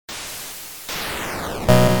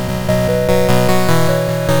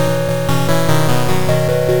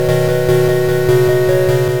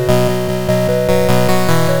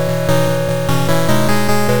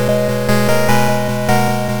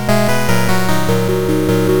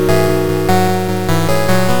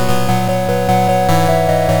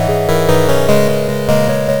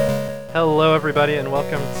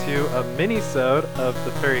to a mini-sode of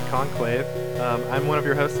the Fairy Conclave. I'm one of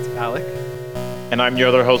your hosts, Alec. And I'm your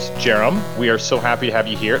other host, Jerem. We are so happy to have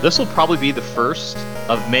you here. This will probably be the first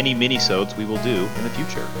of many mini-sodes we will do in the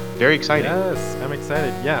future. Very exciting. Yes, I'm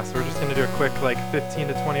excited. Yeah, so we're just going to do a quick 15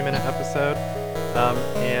 to 20 minute episode.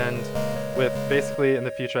 And with basically in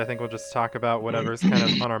the future, I think we'll just talk about whatever's kind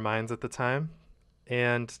of on our minds at the time.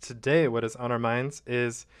 And today, what is on our minds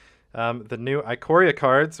is the new Ikoria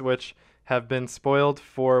cards, which have been spoiled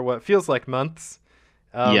for what feels like months.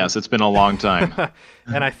 Yes, it's been a long time.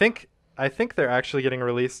 And I think they're actually getting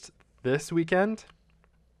released this weekend.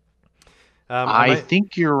 I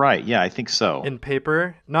think you're right. Yeah, I think so. In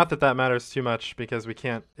paper. Not that matters too much because we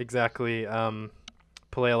can't exactly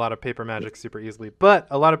play a lot of paper Magic super easily. But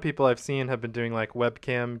a lot of people I've seen have been doing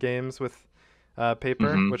webcam games with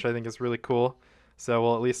paper, which I think is really cool. So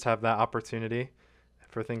we'll at least have that opportunity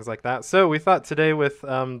for things like that. So we thought today with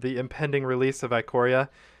the impending release of Ikoria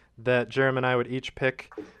that Jerem and I would each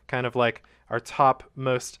pick kind of our top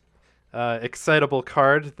most excitable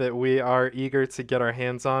card that we are eager to get our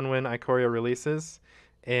hands on when Ikoria releases,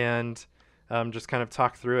 and just kind of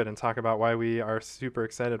talk through it and talk about why we are super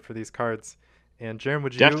excited for these cards. And Jerem,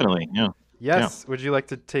 would you definitely, yeah, yes, would you like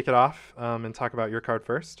to take it off and talk about your card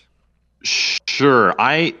first? Sure.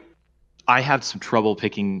 I had some trouble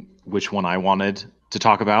picking which one I wanted to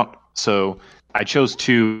talk about, so I chose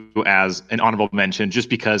two as an honorable mention just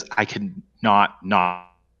because I could not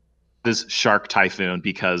this Shark Typhoon,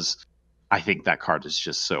 because I think that card is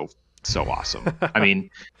just so awesome. I mean,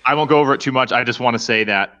 I won't go over it too much. I just want to say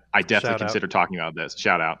that I definitely consider talking about this.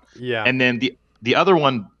 Shout out. Yeah. And then the other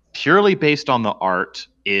one, purely based on the art,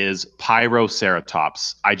 is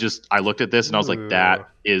Pyroceratops. I looked at this and I was like, that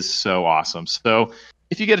is so awesome. So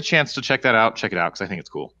if you get a chance to check that out, check it out because I think it's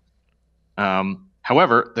cool.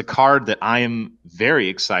 However, the card that I am very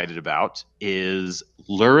excited about is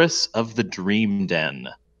Lurrus of the Dream Den.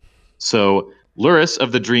 So Lurrus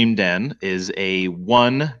of the Dream Den is a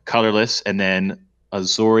 1 colorless and then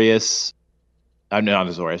Azorius. Not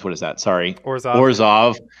Azorius. What is that? Sorry.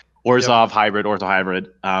 Orzhov. Orzhov hybrid. Ortho hybrid.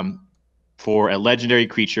 For a legendary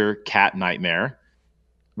creature, Cat Nightmare,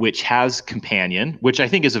 which has Companion, which I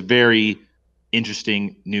think is a very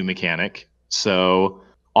interesting new mechanic. So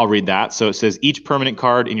I'll read that. So it says each permanent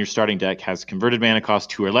card in your starting deck has converted mana cost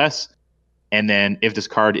 2 or less. And then if this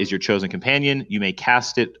card is your chosen companion, you may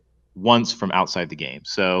cast it once from outside the game.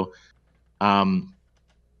 So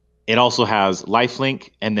it also has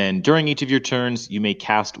lifelink, and then during each of your turns, you may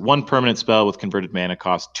cast 1 permanent spell with converted mana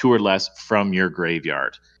cost 2 or less from your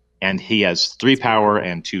graveyard. And he has 3 power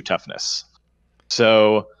and 2 toughness.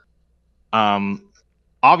 So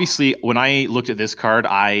obviously, when I looked at this card,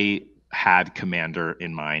 I had Commander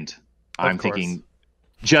in mind. I'm thinking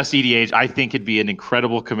just EDH. I think it'd be an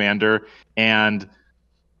incredible commander, and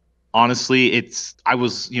honestly, I've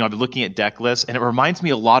been looking at deck lists, and it reminds me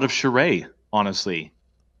a lot of Charade, honestly.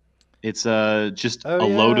 It's just a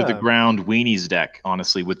low to the ground weenies deck,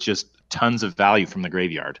 honestly, with just tons of value from the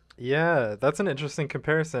graveyard. Yeah, that's an interesting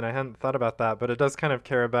comparison. I hadn't thought about that, but it does kind of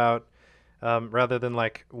care about rather than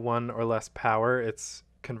 1 or less power, it's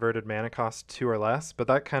converted mana cost 2 or less. But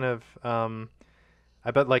that kind of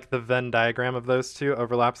I bet the Venn diagram of those two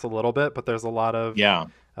overlaps a little bit, but there's a lot of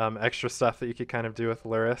extra stuff that you could kind of do with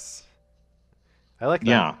Lurrus. I like that.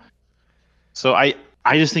 Yeah. So I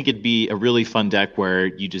just think it'd be a really fun deck where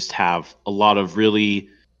you just have a lot of really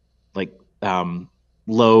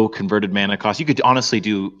low converted mana cost. You could honestly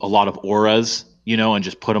do a lot of auras, and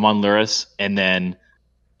just put them on Lurrus. And then,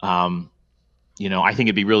 I think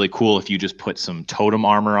it'd be really cool if you just put some totem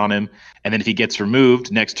armor on him. And then if he gets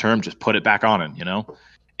removed next term, just put it back on him,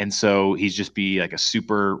 And so he's just be a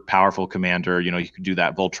super powerful commander. You could do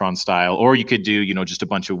that Voltron style, or you could do, just a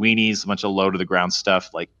bunch of weenies, a bunch of low to the ground stuff,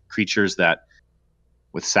 like creatures that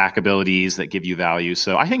with sack abilities that give you value.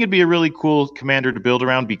 So I think it'd be a really cool commander to build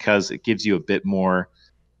around because it gives you a bit more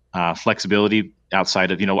flexibility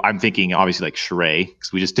outside of, I'm thinking obviously Charade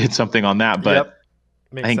because we just did something on that, but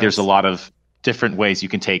I think there's a lot of different ways you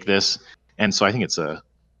can take this. And so I think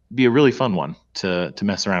be a really fun one to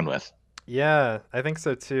mess around with. Yeah, I think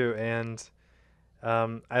so too. And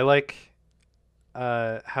I like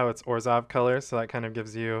how it's Orzhov colors, so that kind of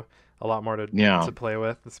gives you a lot more to play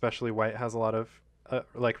with. Especially white has a lot of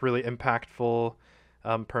really impactful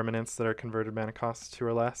permanents that are converted mana costs 2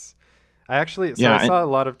 or less. I saw a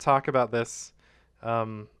lot of talk about this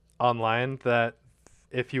online, that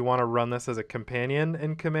if you want to run this as a companion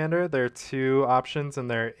in Commander, there are 2 options, and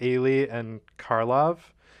they're Ailey and Karlov.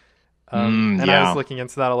 And I was looking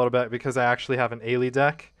into that a little bit because I actually have an Ailey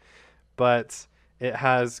deck, but it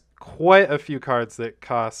has quite a few cards that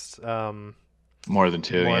cost More than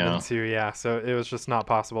two, More than yeah. two, yeah. So it was just not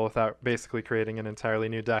possible without basically creating an entirely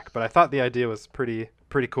new deck. But I thought the idea was pretty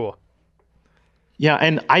cool. Yeah,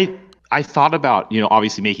 and I thought about,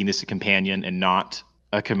 obviously making this a companion and not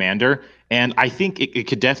a commander, and I think it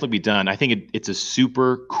could definitely be done. I think it's a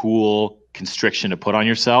super cool constriction to put on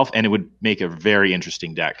yourself, and it would make a very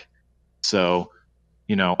interesting deck. So,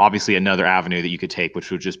 obviously another avenue that you could take,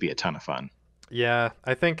 which would just be a ton of fun. Yeah,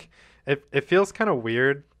 I think it feels kind of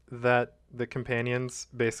weird that the companions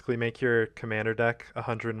basically make your commander deck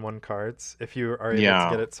 101 cards if you are able to Yeah,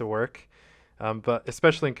 get it to work. But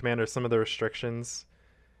especially in commander, some of the restrictions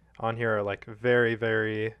on here are like very,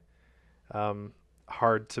 very um,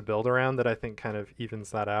 hard to build around that I think kind of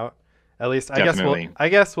evens that out. At least definitely. I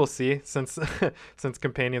guess we'll see since since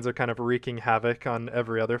companions are kind of wreaking havoc on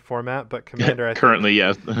every other format, but commander I think Currently,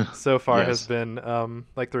 yes. so far has Yes. been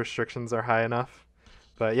like the restrictions are high enough.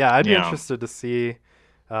 But yeah, I'd be Yeah. interested to see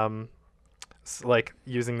um, like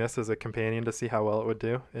using this as a companion to see how well it would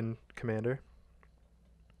do in commander.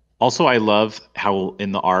 Also, I love how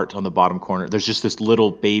in the art on the bottom corner, there's just this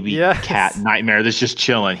little baby cat Yes. nightmare that's just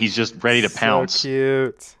chilling. He's just ready to So pounce,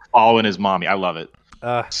 cute. following his mommy. I love it.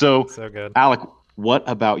 Uh, So, so good. Alec, what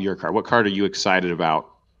about your card? What card are you excited about?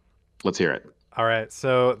 Let's hear it. All right,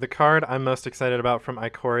 so the card I'm most excited about from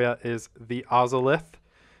Ikoria is the Ozolith,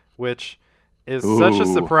 which is such a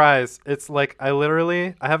Ooh. surprise. It's like I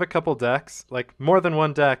have a couple decks, like more than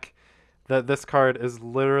one deck that this card is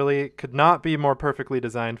literally could not be more perfectly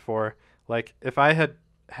designed for. Like if I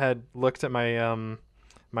had looked at my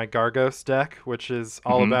Gargos deck, which is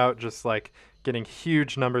all Hmm. about just like getting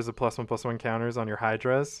huge numbers of +1/+1 counters on your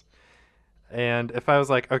Hydras, and if I was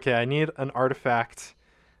like, okay, I need an artifact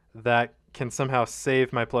that can somehow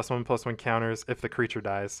save my +1/+1 counters if the creature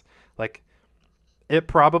dies. Like it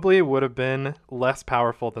probably would have been less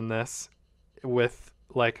powerful than this with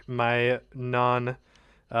like my non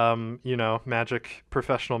magic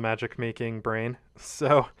professional magic making brain.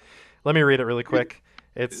 So let me read it really quick.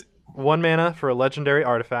 It's 1 mana for a legendary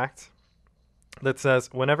artifact that says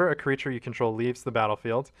whenever a creature you control leaves the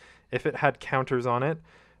battlefield, if it had counters on it,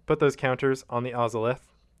 put those counters on the Ozolith.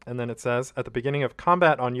 And then it says at the beginning of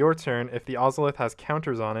combat on your turn, if the Ozolith has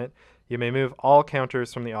counters on it, you may move all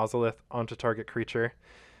counters from the Ozolith onto target creature.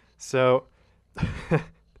 So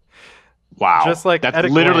Wow. just like That's at a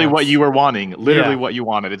literally what glance, you were wanting. Literally yeah, what you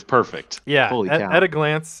wanted. It's perfect. yeah. Holy At cow. a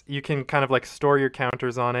glance, you can kind of like store your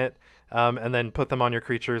counters on it, and then put them on your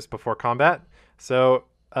creatures before combat. So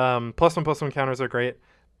 +1/+1 counters are great,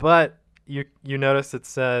 but you notice it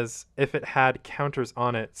says if it had counters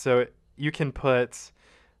on it, so you can put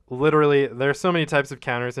literally there are so many types of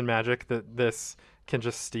counters in Magic that this can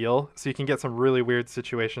just steal. So you can get some really weird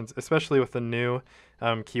situations, especially with the new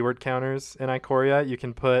keyword counters in Ikoria. You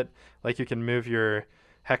can move your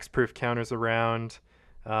hexproof counters around,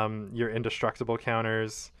 your indestructible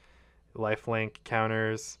counters, lifelink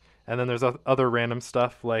counters, and then there's other random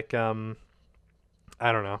stuff like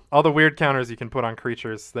I don't know, all the weird counters you can put on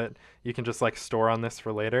creatures that you can just like store on this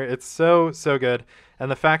for later. It's so good, and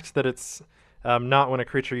the fact that it's not when a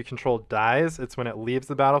creature you control dies, it's when it leaves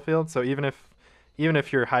the battlefield. So even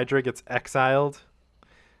if your Hydra gets exiled,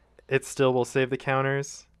 it still will save the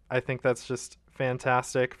counters. I think that's just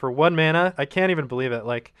fantastic for 1 mana. I can't even believe it.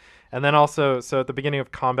 Like, and then also, so at the beginning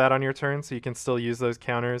of combat on your turn, so you can still use those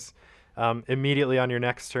counters immediately on your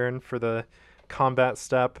next turn for the combat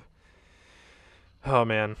step. Oh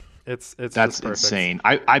man, it's That's just perfect. insane.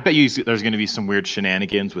 I bet you there's going to be some weird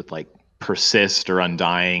shenanigans with like persist or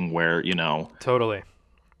undying where, Totally.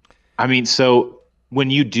 I mean, so when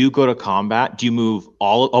you do go to combat, do you move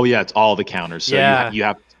all? Oh yeah, it's all the counters. So Yeah.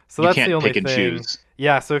 So you that's the can't only pick and thing. choose.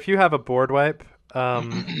 Yeah. So if you have a board wipe,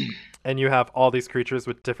 and you have all these creatures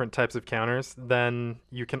with different types of counters, then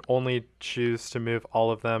you can only choose to move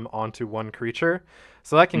all of them onto one creature.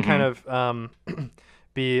 So that can kind Hmm. of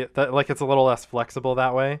be that like it's a little less flexible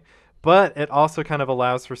that way. But it also kind of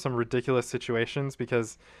allows for some ridiculous situations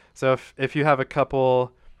because so if you have a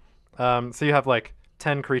couple, so you have like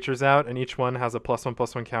 10 creatures out and each one has a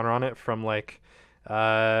 +1/+1 counter on it from like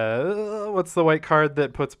what's the white card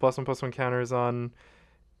that puts +1/+1 counters on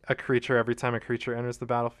a creature every time a creature enters the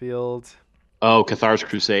battlefield? Oh, Cathar's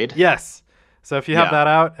Crusade. Yes. So if you have Yeah. that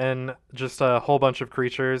out and just a whole bunch of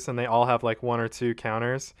creatures and they all have like one or two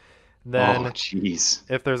counters, Oh, then jeez.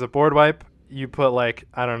 if there's a board wipe, you put like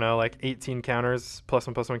I don't know, like 18 counters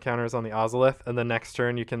 +1/+1 counters on the Ozolith, and the next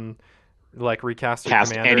turn you can like recast your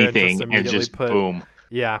Cast commander and just anything and immediately just boom.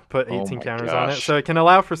 put Oh 18 my counters on it. gosh. So it can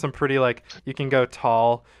allow for some pretty like you can go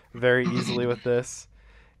tall very easily with this,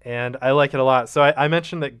 and I like it a lot. So I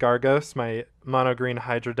mentioned that Gargos, my mono green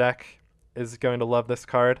Hydra deck, is going to love this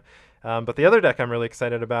card, But the other deck I'm really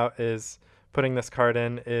excited about is putting this card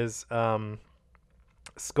in is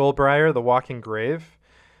Skullbriar, the Walking Grave.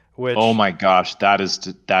 Which, oh my gosh, that is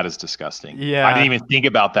disgusting. Yeah. I didn't even think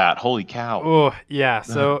about that. Holy cow. Oh, yeah.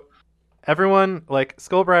 So everyone, like,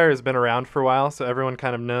 Skullbriar has been around for a while, so everyone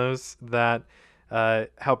kind of knows that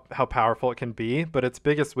how powerful it can be. But its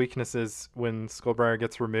biggest weakness is when Skullbriar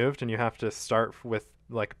gets removed and you have to start with,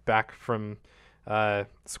 like, back from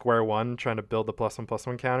square one trying to build the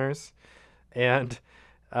 +1/+1 counters. And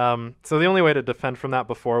so the only way to defend from that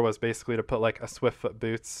before was basically to put like a Swiftfoot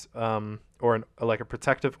Boots or like a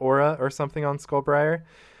protective aura or something on Skullbriar.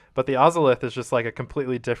 But the Ozolith is just like a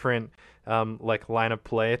completely different like line of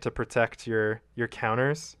play to protect your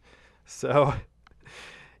counters. So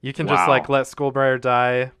you can just like let Skullbriar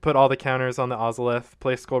die, put all the counters on the Ozolith,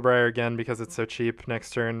 play Skullbriar again because it's so cheap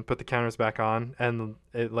next turn, put the counters back on, and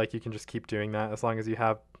it, like, you can just keep doing that as long as you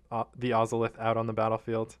have the Ozolith out on the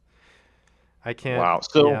battlefield. I can't. Wow.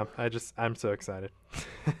 So yeah, I'm so excited.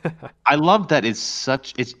 I love that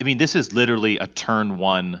I mean, this is literally a turn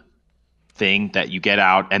one thing that you get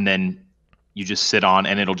out and then you just sit on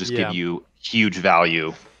and it'll just give you huge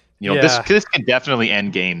value. You know, this can definitely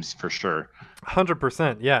end games for sure.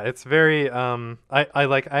 100%. Yeah, it's very I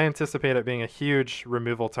anticipate it being a huge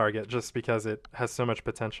removal target just because it has so much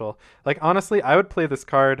potential. Like, honestly, I would play this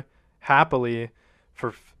card happily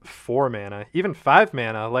for 4 mana, even 5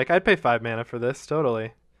 mana. Like, I'd pay 5 mana for this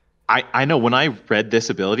totally. I know when I read this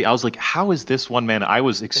ability, I was like, how is this 1 mana? I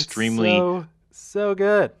was extremely so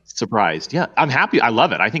good. Surprised. Yeah, I'm happy. I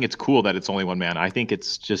love it. I think it's cool that it's only 1 mana. I think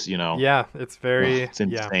it's just, yeah, it's very it's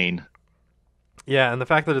insane. Yeah, and the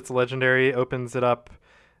fact that it's legendary opens it up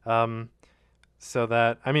so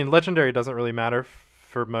that, I mean, legendary doesn't really matter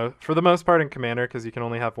for the most part in Commander because you can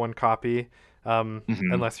only have 1 copy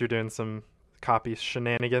unless you're doing some copy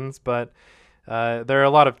shenanigans. But there are a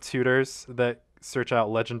lot of tutors that search out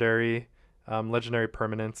legendary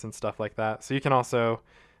permanents and stuff like that. So you can also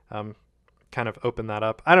kind of open that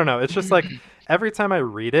up. I don't know. It's just like every time I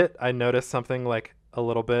read it, I notice something like a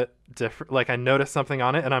little bit different. Like, I notice something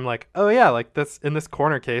on it and I'm like, oh yeah, like this in this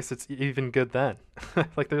corner case, it's even good then.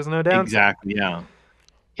 Like, there's no downside. Exactly. Yeah.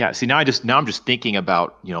 Yeah. See, now I'm just thinking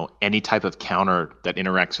about, any type of counter that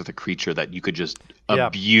interacts with a creature that you could just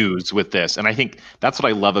abuse with this. And I think that's what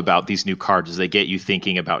I love about these new cards is they get you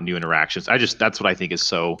thinking about new interactions. That's what I think is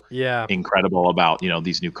so incredible about,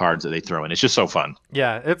 these new cards that they throw in. It's just so fun.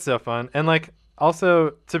 Yeah, it's so fun. And like,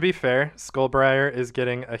 also, to be fair, Skullbriar is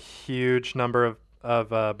getting a huge number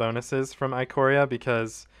of bonuses from Ikoria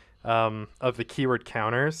because of the keyword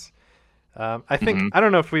counters. I think I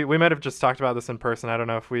don't know if we might have just talked about this in person. I don't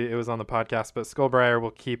know if it was on the podcast, but Skullbriar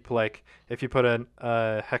will keep, like, if you put a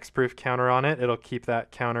hexproof counter on it, it'll keep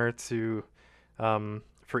that counter to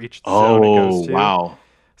for each zone it goes to. Wow.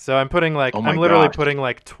 So I'm putting I'm literally putting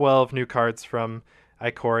like 12 new cards from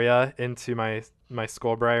Ikoria into my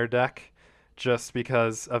Skullbriar deck just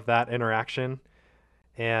because of that interaction.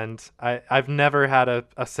 And I've never had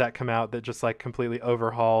a set come out that just like completely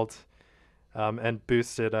overhauled and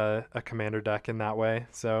boosted a commander deck in that way.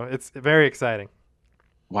 So it's very exciting.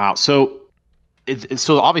 Wow. So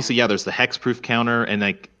so obviously, there's the hexproof counter and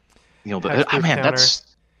like, that's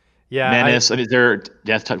menace. I mean, there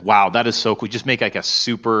death touch. Wow, that is so cool. Just make like a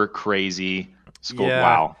super crazy skull. Yeah.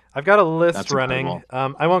 Wow. I've got a list running.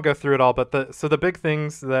 I won't go through it all, but the big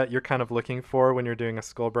things that you're kind of looking for when you're doing a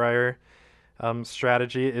Skullbriar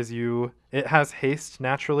strategy is it has haste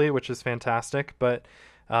naturally, which is fantastic, but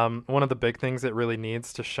one of the big things it really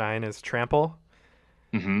needs to shine is trample.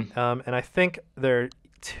 And I think there are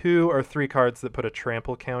 2 or 3 cards that put a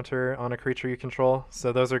trample counter on a creature you control,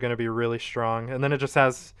 so those are going to be really strong. And then it just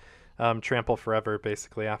has trample forever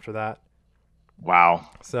basically after that. Wow.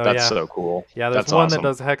 So that's so cool. Yeah, there's one that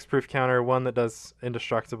does hexproof counter, one that does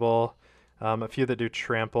indestructible, a few that do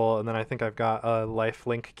trample, and then I think I've got a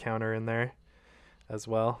lifelink counter in there as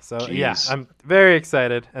well. So yeah, I'm very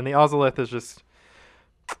excited, and the Ozolith is just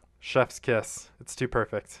chef's kiss. It's too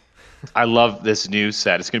perfect. I love this new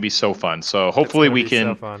set. It's going to be so fun. So hopefully we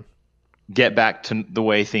can get back to the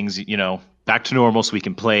way things, back to normal so we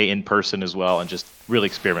can play in person as well and just really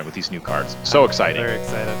experiment with these new cards. So exciting. Very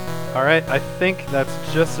excited. All right. I think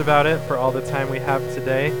that's just about it for all the time we have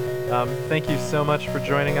today. Thank you so much for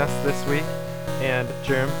joining us this week. And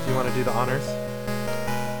Jerem, do you want to do the honors?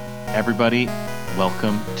 Everybody,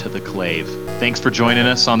 welcome to the Clave. Thanks for joining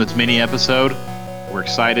us on this mini episode. We're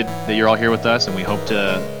excited that you're all here with us, and we hope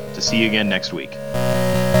to see you again next week.